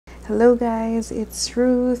Hello guys, it's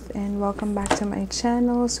Ruth and welcome back to my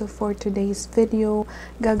channel. So for today's video,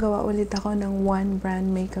 gagawa ulit ako ng one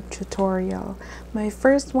brand makeup tutorial. My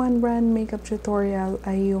first one brand makeup tutorial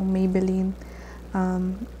ay yung Maybelline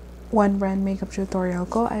one brand makeup tutorial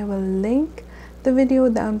ko. I will link the video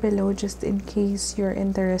down below just in case you're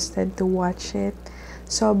interested to watch it.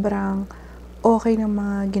 Sobrang okay ng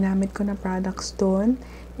mga ginamit ko na products doon.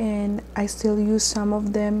 And I still use some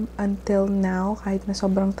of them until now, kahit na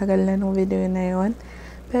sobrang tagal na ng video na yon.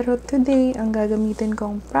 Pero today, ang gagamitin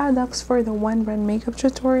kong products for the one brand makeup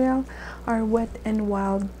tutorial are Wet n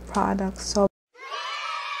Wild products.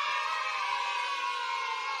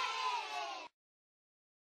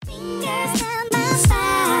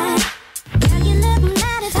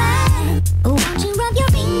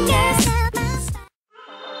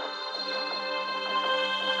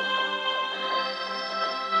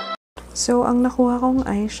 So, ang nakuha kong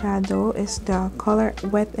eyeshadow is the color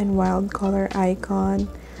Wet n Wild Color Icon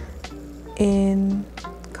in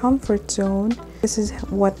Comfort Zone. This is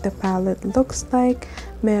what the palette looks like.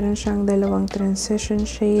 Meron siyang dalawang transition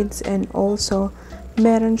shades and also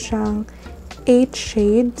meron siyang 8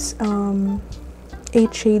 shades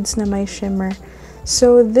na may shimmer.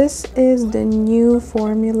 So, this is the new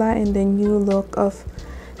formula and the new look of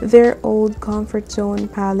their old Comfort Zone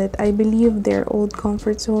palette. I believe their old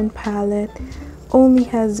Comfort Zone palette only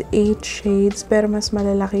has 8 shades, pero mas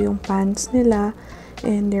malalaki yung pans nila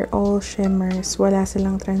and they're all shimmers. Wala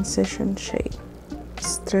silang transition shade.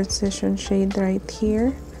 This transition shade right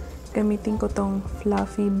here. Gamitin ko tong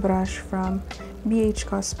fluffy brush from BH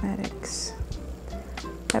Cosmetics.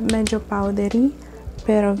 At medyo powdery,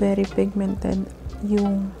 pero very pigmented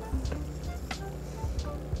yung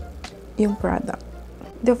product.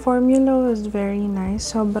 The formula was very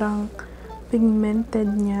nice. Sobrang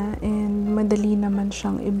pigmented niya and madali naman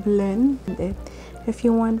siyang i-blend it. If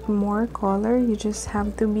you want more color, you just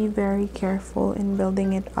have to be very careful in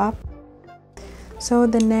building it up. So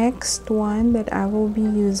the next one that I will be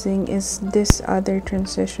using is this other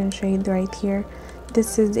transition shade right here.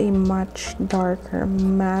 This is a much darker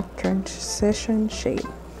matte transition shade.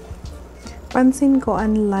 Pansin ko,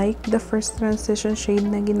 unlike the first transition shade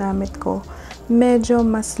na ginamit ko, medyo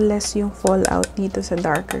mas less yung fallout dito sa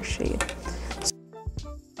darker shade.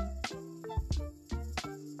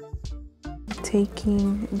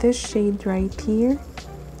 Taking this shade right here,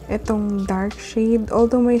 itong dark shade,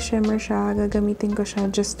 although may shimmer siya, gagamitin ko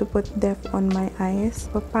siya just to put depth on my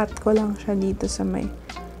eyes. Papat ko lang siya dito sa may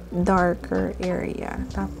darker area.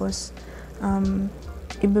 Tapos,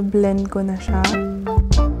 i-blend ko na siya.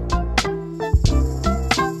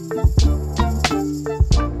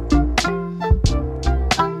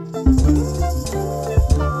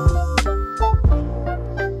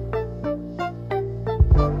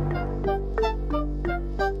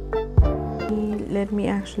 Let me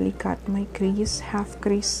actually cut my crease. Half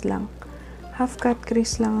crease lang. Half cut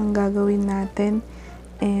crease lang ang gagawin natin.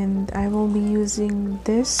 And I will be using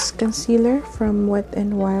this concealer from Wet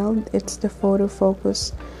n Wild. It's the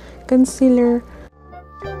Photofocus concealer.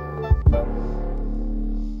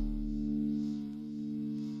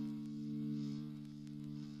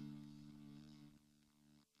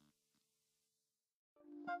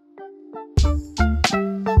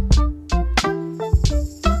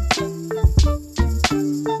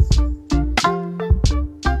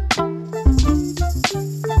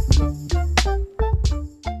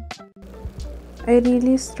 I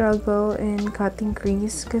really struggle in cutting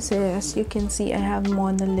crease kasi as you can see, I have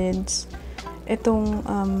monolids. Itong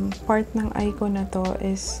part ng eye ko na to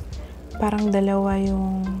is parang dalawa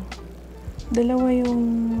yung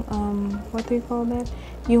what do you call that?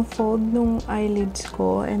 Yung fold nung eyelids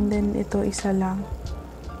ko, and then ito isa lang.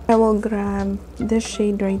 I will grab this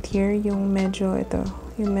shade right here, yung medyo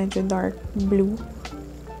dark blue.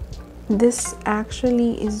 This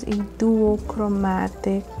actually is a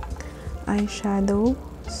duochromatic eyeshadow.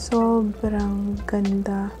 Sobrang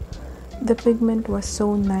ganda. The pigment was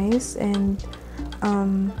so nice and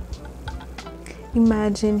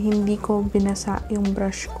imagine hindi ko binasa yung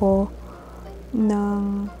brush ko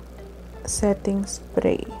ng setting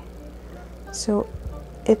spray. So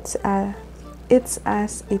it's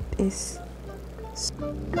as it is.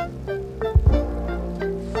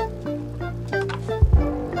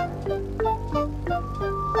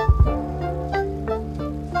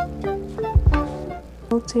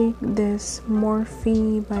 I'll take this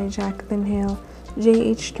Morphe by Jaclyn Hill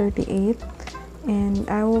JH38 and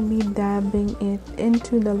I will be dabbing it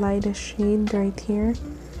into the lightest shade right here.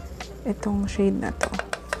 Itong shade na to.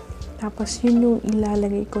 Tapos yun yung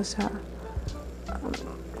ilalagay ko sa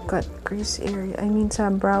cut crease area. I mean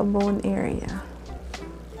sa brow bone area.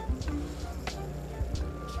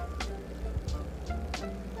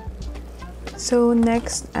 So,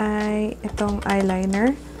 next ay itong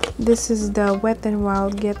eyeliner. This is the Wet n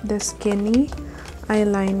Wild Get the Skinny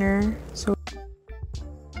eyeliner. So,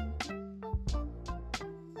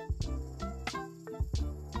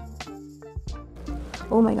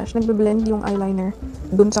 oh my gosh, nagbe-blend yung eyeliner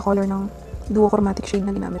dun sa color ng duochromatic shade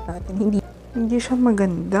na ginamit natin. Hindi siya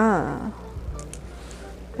maganda.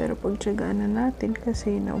 Pero pagtsagaan na natin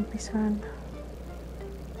kasi naumpisa na.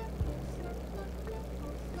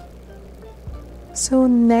 So,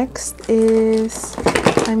 next is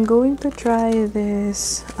I'm going to try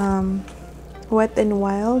this Wet n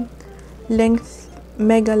Wild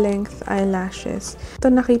Mega Length Eyelashes.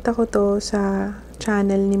 Ito, nakita ko to sa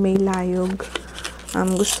channel ni May Layog.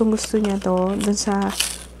 Gustong-gusto niya to dun sa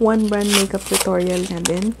one brand makeup tutorial niya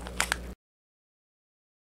din.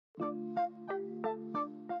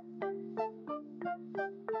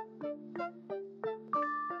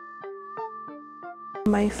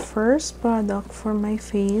 My first product for my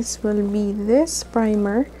face will be this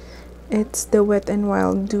primer. It's the Wet n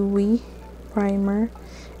Wild Dewy Primer.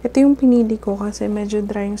 Ito yung pinili ko kasi medyo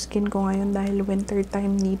dry yung skin ko ngayon dahil winter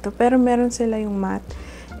time dito. Pero meron sila yung matte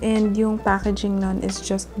and yung packaging nun is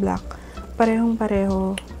just black.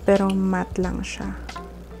 Parehong-pareho pero matte lang siya.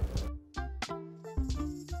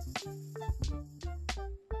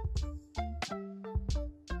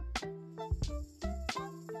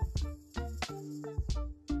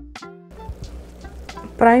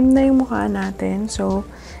 Prime na yung mukha natin, so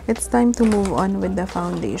it's time to move on with the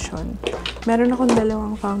foundation. Meron akong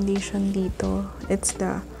dalawang foundation dito. It's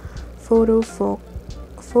the Photofocus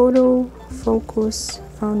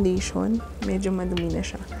foundation. Medyo madumi na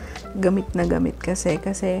siya. Gamit na gamit kasi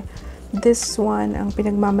this one, ang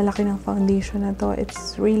pinagmamalaki ng foundation na to,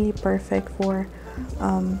 it's really perfect for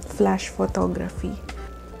flash photography.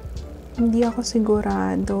 Hindi ako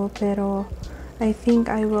sigurado, pero I think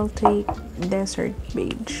I will take Desert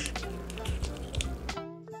Beige.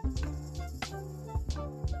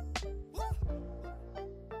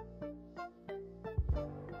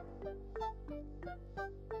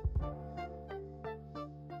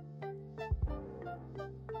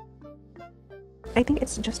 I think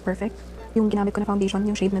it's just perfect. Yung ginamit ko na foundation,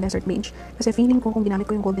 yung shade na Desert Beige. Kasi feeling ko kung ginamit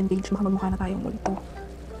ko yung Golden Beige, baka magmukha na tayong multo.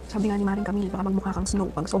 Sabi nga ni Maring Camille, baka magmukha kang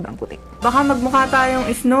snow pag sobrang puti. Baka magmukha tayong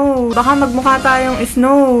snow. Baka magmukha tayong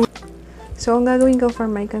snow. So, ang gagawin ko for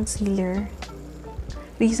my concealer,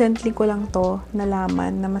 recently ko lang to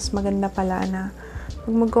nalaman na mas maganda pala na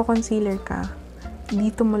pag magko-concealer ka,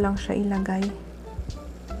 dito mo lang siya ilagay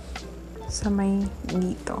sa may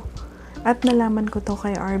dito. At nalaman ko to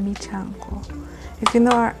kay RB Chanko. If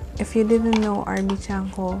you didn't know RB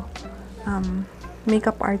Chanko,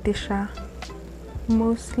 makeup artist siya.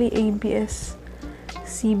 Mostly ABS,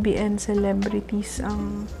 CBN celebrities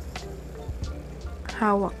ang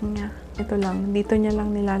hawak niya. Ito lang, dito niya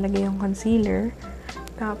lang nilalagay yung concealer,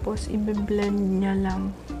 tapos i-blend niya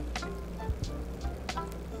lang.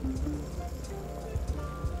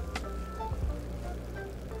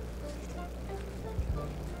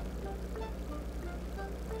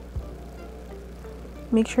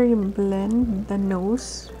 Make sure you blend the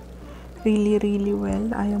nose really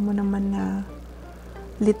well. Ayaw mo naman na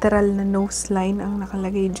literal na nose line ang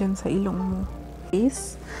nakalagay dyan sa ilong mo.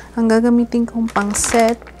 Ang gagamitin kong pang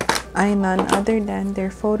set ay none other than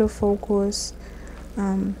their Photofocus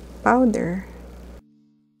powder.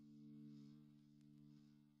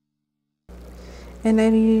 And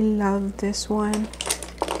I really love this one.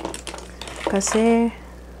 Kasi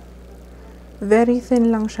very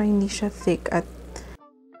thin lang siya, hindi siya thick at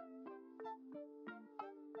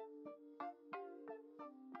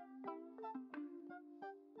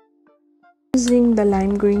using the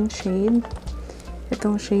lime green shade.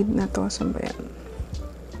 Itong shade na to, saan ba yan?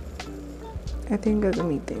 Ito yung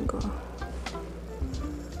gagamitin ko.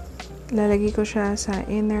 Lalagay ko siya sa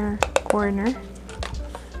inner corner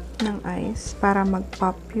ng eyes para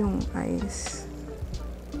mag-pop yung eyes.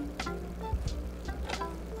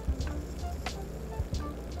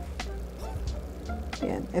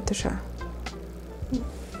 Ayan, ito siya.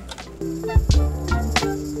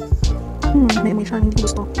 May amoy siya, hindi ko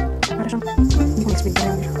gusto. Para siyang, hindi ko explain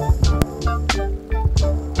kaya siya.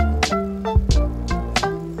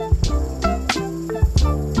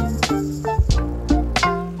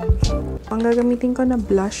 Ang gagamitin ko na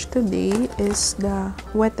blush today is the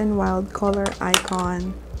Wet n Wild Color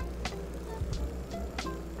Icon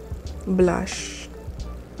blush.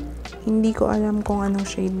 Hindi ko alam kung anong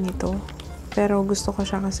shade nito, pero gusto ko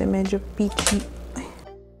siya kasi medyo peachy.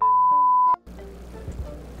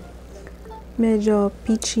 Medyo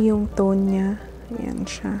peachy yung tone niya. Ayan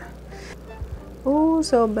siya. Oh,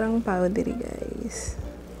 sobrang powdery, guys.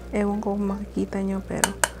 Ewan ko kung makikita nyo,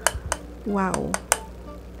 pero wow,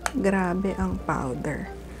 grabe ang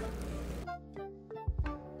powder.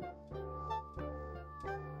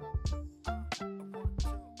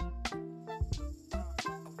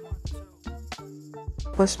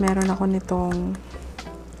 Tapos meron ako nitong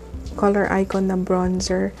color icon na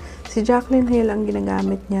bronzer. Si Jaclyn Hill, ang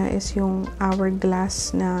ginagamit niya is yung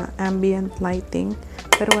Hourglass na ambient lighting.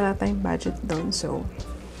 Pero wala tayong budget doon. So,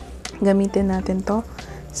 gamitin natin to.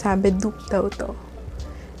 Sabi, dupe daw to.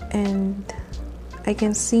 And, I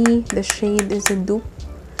can see the shade is a dupe.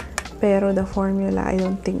 Pero the formula, I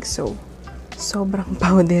don't think so. Sobrang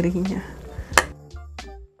powdery niya.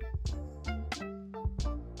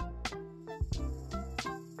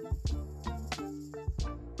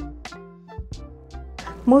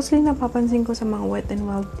 Mostly napapansin ko sa mga Wet n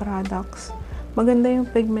Wild products, maganda yung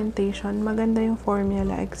pigmentation, maganda yung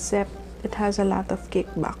formula, except it has a lot of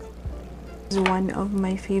kickback. This is one of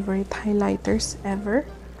my favorite highlighters ever.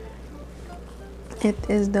 It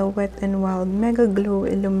is the Wet n Wild Mega Glow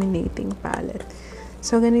Illuminating Palette.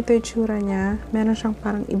 So, ganito yung tsura niya. Meron siyang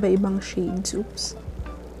parang iba-ibang shades. Oops.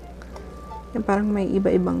 Yung parang may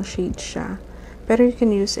iba-ibang shades siya. Pero you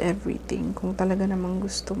can use everything kung talaga namang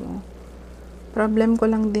gusto mo. Problem ko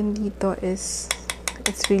lang din dito is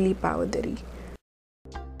it's really powdery.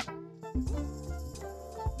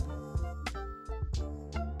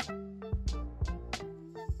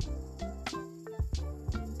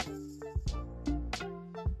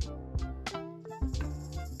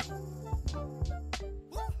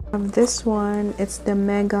 This one, it's the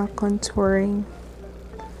Mega Contouring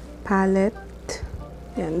Palette.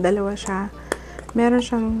 Yan, dalawa siya. Meron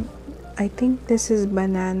siyang, I think this is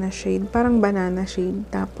banana shade. Parang banana shade.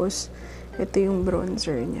 Tapos, ito yung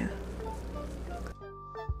bronzer niya.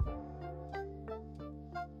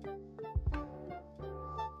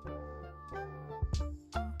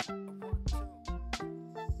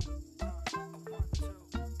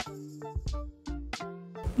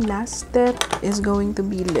 Last step is going to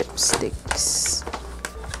be lipsticks.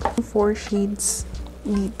 4 shades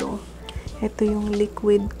dito. Ito yung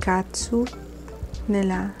liquid catsuit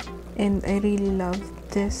nila. And I really love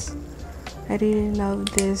this. I really love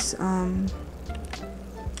this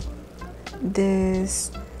this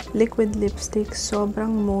liquid lipstick. Sobrang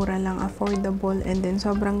mura lang, affordable, and then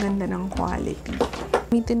sobrang ganda ng quality.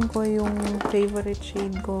 Gamitin ko yung favorite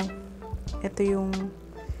shade ko. Ito yung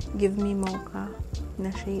Give Me Mocha na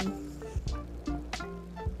shade.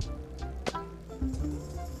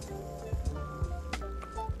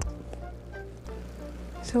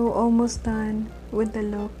 So, almost done with the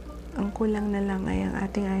look. Ang kulang na lang ay ang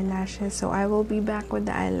ating eyelashes. So, I will be back with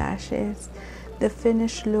the eyelashes, the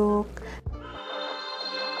finished look.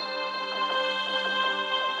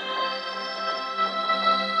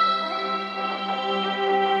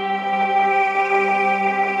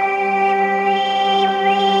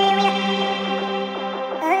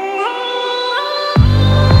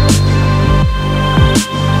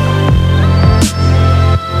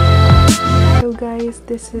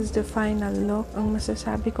 This is the final look. Ang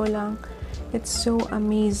masasabi ko lang, it's so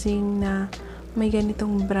amazing na may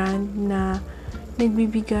ganitong brand na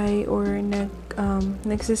nagbibigay or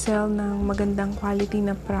nagsisell ng magandang quality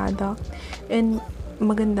na product and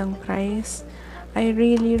magandang price. I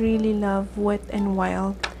really love Wet n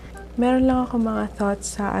Wild. Meron lang ako mga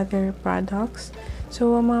thoughts sa other products.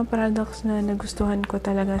 So, ang mga products na nagustuhan ko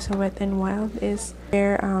talaga sa Wet n Wild is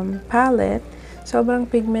their palette. Sobrang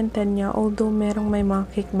pigmented niya, although merong may mga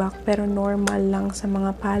kickback, pero normal lang sa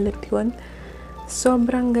mga palette yun.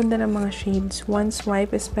 Sobrang ganda ng mga shades. One swipe,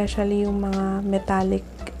 especially yung mga metallic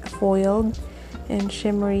foiled and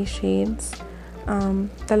shimmery shades.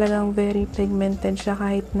 Talagang very pigmented siya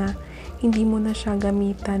kahit na hindi mo na siya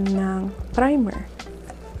gamitan ng primer.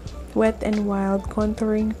 Wet n Wild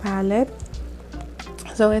Contouring Palette.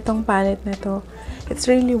 So, itong palette na to, it's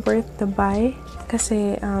really worth the buy.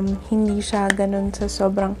 Kasi hindi siya ganun sa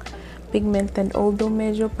sobrang pigmented. Although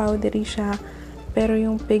medyo powdery siya, pero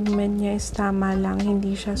yung pigment niya is tama lang.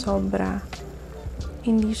 Hindi siya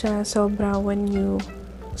sobra when you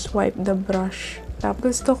swipe the brush.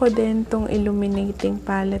 Tapos gusto ko din tong illuminating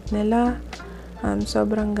palette nila.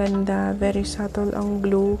 Sobrang ganda. Very subtle ang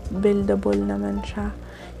glow. Buildable naman siya.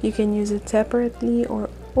 You can use it separately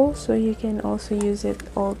or you can also use it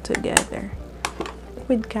all together.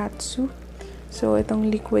 With Catsuit. So, itong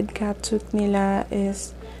liquid catsuit nila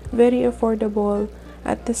is very affordable.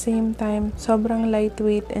 At the same time, sobrang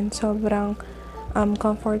lightweight and sobrang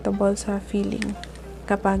comfortable sa feeling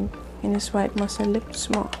kapag in-swipe mo sa lips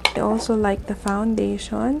mo. I also like the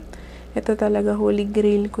foundation. Ito talaga holy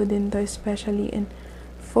grail ko din to, especially in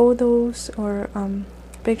photos or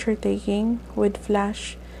picture taking with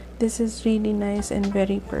flash, this is really nice and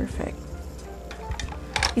very perfect.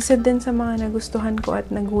 Isa din sa mga nagustuhan ko at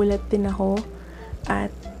nagulat din ako,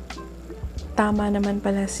 at tama naman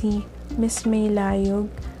pala si Miss May Layog,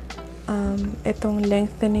 itong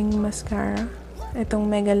lengthening mascara, itong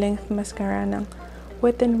mega length mascara ng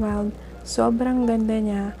Wet n Wild. Sobrang ganda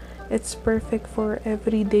niya. It's perfect for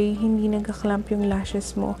everyday, hindi nagka-clump yung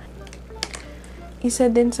lashes mo. Isa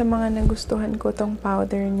din sa mga nagustuhan ko tong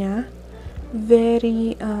powder niya.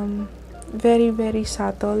 Very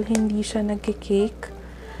subtle, hindi siya nagki-cake.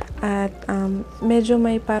 At medyo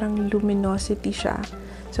may parang luminosity siya.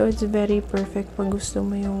 So, it's very perfect pag gusto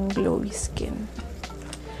mo yung glowy skin.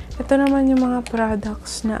 Ito naman yung mga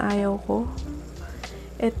products na ayaw ko.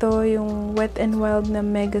 Ito yung Wet n Wild na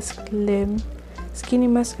Mega Slim Skinny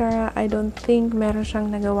Mascara. I don't think meron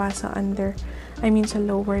siyang nagawa sa sa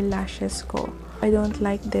lower lashes ko. I don't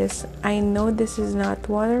like this. I know this is not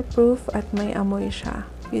waterproof at may amoy siya.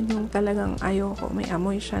 Yun yung talagang ayaw ko. May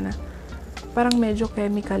amoy siya na parang medyo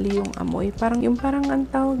chemically yung amoy. Parang ang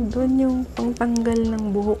tawag doon, yung pangtanggal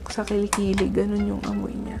ng buhok sa kilikili. Ganun yung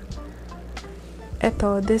amoy niya.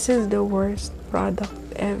 Ito, this is the worst product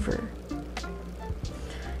ever.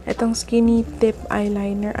 Itong Skinny Tip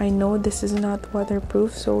Eyeliner, I know this is not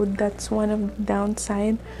waterproof, so that's one of the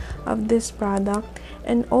downside of this product.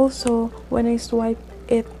 And also, when I swipe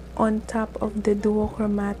it on top of the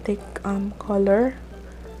duochromatic color,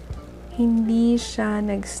 hindi siya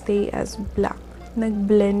nagstay as black.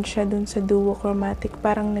 Nag-blend siya dun sa duochromatic.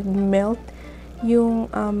 Parang nag-melt yung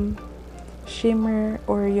shimmer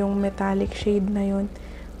or yung metallic shade na yun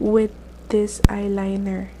with this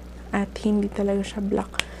eyeliner. At hindi talaga siya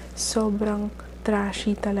black. Sobrang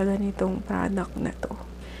trashy talaga nitong product na to.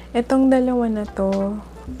 Itong dalawa na to,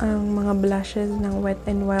 ang mga blushes ng Wet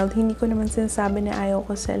n Wild, hindi ko naman sinasabi na ayaw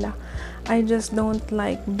ko sila. I just don't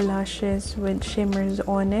like blushes with shimmers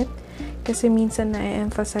on it. Kasi minsan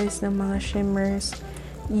na-emphasize ng mga shimmers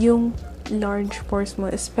yung large pores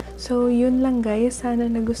mo. So, yun lang guys. Sana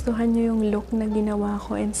nagustuhan nyo yung look na ginawa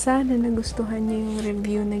ko. And sana nagustuhan nyo yung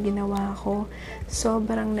review na ginawa ko.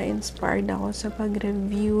 Sobrang na-inspired ako sa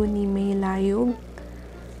pag-review ni May Layog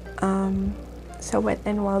sa Wet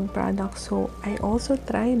n Wild product. So, I also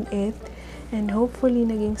tried it. And hopefully,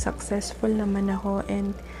 naging successful naman ako.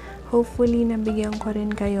 And hopefully, nabigyan ko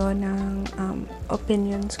rin kayo ng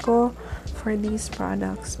opinions ko for these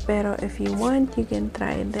products. Pero if you want, you can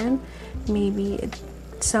try them. Maybe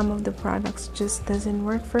some of the products just doesn't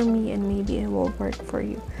work for me and maybe it will work for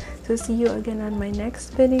you. So, see you again on my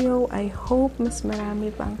next video. I hope mas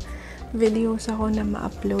marami pang videos ako na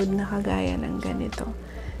ma-upload na kagaya ng ganito.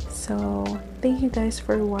 So, thank you guys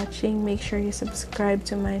for watching. Make sure you subscribe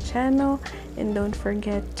to my channel and don't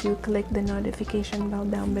forget to click the notification bell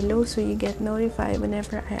down below so you get notified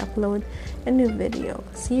whenever I upload a new video.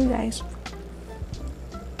 See you guys!